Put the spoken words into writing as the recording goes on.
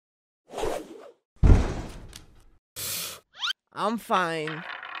I'm fine.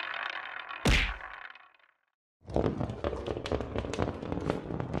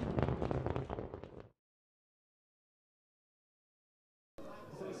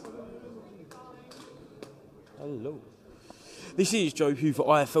 Hello. This is Joe Pugh for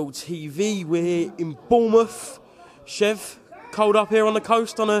IFL TV. We're here in Bournemouth. CHEV, cold up here on the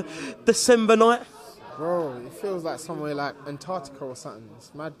coast on a December night. Bro, it feels like somewhere like Antarctica or something.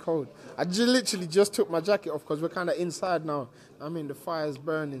 It's mad cold. I literally just took my jacket off because we're kind of inside now. I mean, the fire's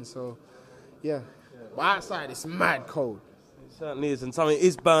burning, so yeah. But outside, it's mad cold. It certainly is, and something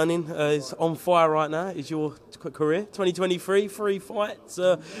is burning. It's on fire right now. Is your career 2023? 3 fights,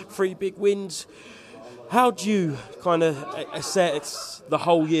 3 big wins. How do you kind of assess the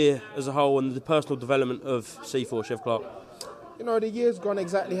whole year as a whole and the personal development of C4 CHEV CLARKE? You know, the year's gone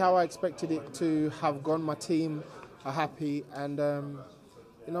exactly how I expected it to have gone. My team are happy, and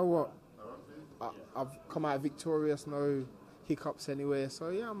you know what? I've come out victorious, no hiccups anywhere. So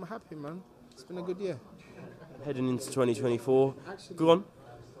yeah, I'm happy, man. It's been a good year. Heading into 2024. Actually, go on.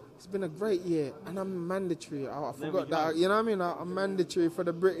 It's been a great year, and I'm mandatory. I forgot that. You know what I mean? I'm mandatory for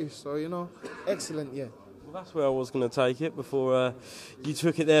the British, so you know, excellent year. Well, that's where I was going to take it before you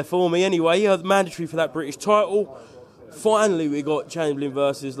took it there for me. Anyway, mandatory for that British title. Finally, we got Chamberlain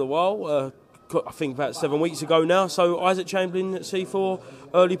versus Lawal. I think about 7 weeks ago now. So Isaac Chamberlain at C4,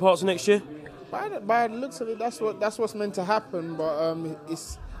 early parts of next year. By the looks of it, that's what's meant to happen. But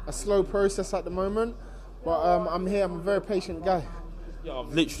it's a slow process at the moment. But I'm here. I'm a very patient guy. Yeah,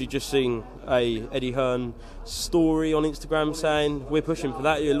 I've literally just seen a Eddie Hearn story on Instagram saying we're pushing for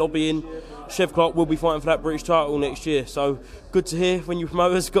that. You're lobbying. CHEV CLARKE will be fighting for that British title next year. So good to hear when your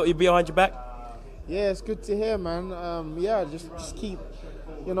promoters got you behind your back. Yeah, it's good to hear, man. Yeah, just keep,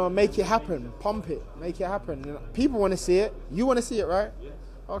 you know, make it happen. Pump it, make it happen. You know, people want to see it. You want to see it, right?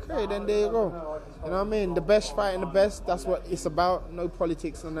 Okay, then there you go. You know what I mean? The best fighting the best. That's what it's about. No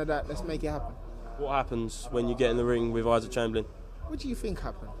politics, none of that. Let's make it happen. What happens when you get in the ring with Isaac Chamberlain? What do you think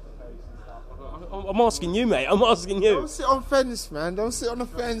happened? I'm asking you, mate. I'm asking you. Don't sit on fence, man. Don't sit on the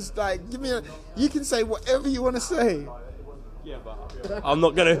fence. Like, give me you can say whatever you want to say. Yeah, but I'm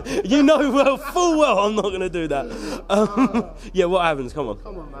not gonna. You know full well, I'm not gonna do that. Yeah, what happens? Come on.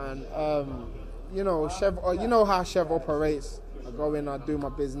 Come on, man. You know, CHEV. You know how CHEV operates. I go in, I do my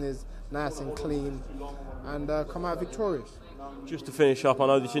business, nice and clean, and come out victorious. Just to finish up, I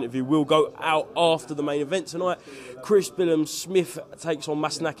know this interview will go out after the main event tonight. Billam Smith takes on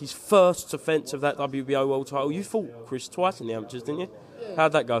Masternak, his first defence of that WBO world title. You fought Chris twice in the amateurs, didn't you? Yeah.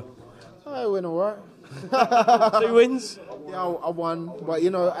 How'd that go? I went all right. 2 wins? Yeah, I won. But, you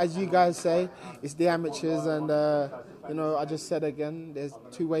know, as you guys say, it's the amateurs. And, you know, I just said again, there's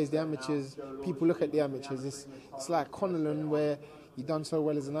 2 ways the amateurs, people look at the amateurs. It's like Connellan, where you done so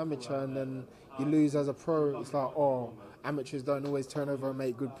well as an amateur and then you lose as a pro. It's like, oh, amateurs don't always turn over and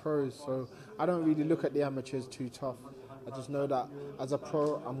make good pros. So I don't really look at the amateurs too tough. I just know that as a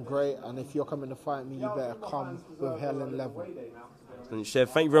pro, I'm great. And if you're coming to fight me, you better come with hell and level. CHEV,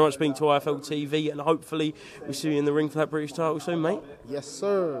 thank you very much for being to IFL TV, and hopefully we see you in the ring for that British title soon, mate. Yes,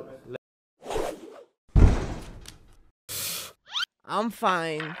 sir. I'm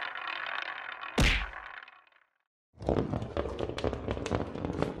fine.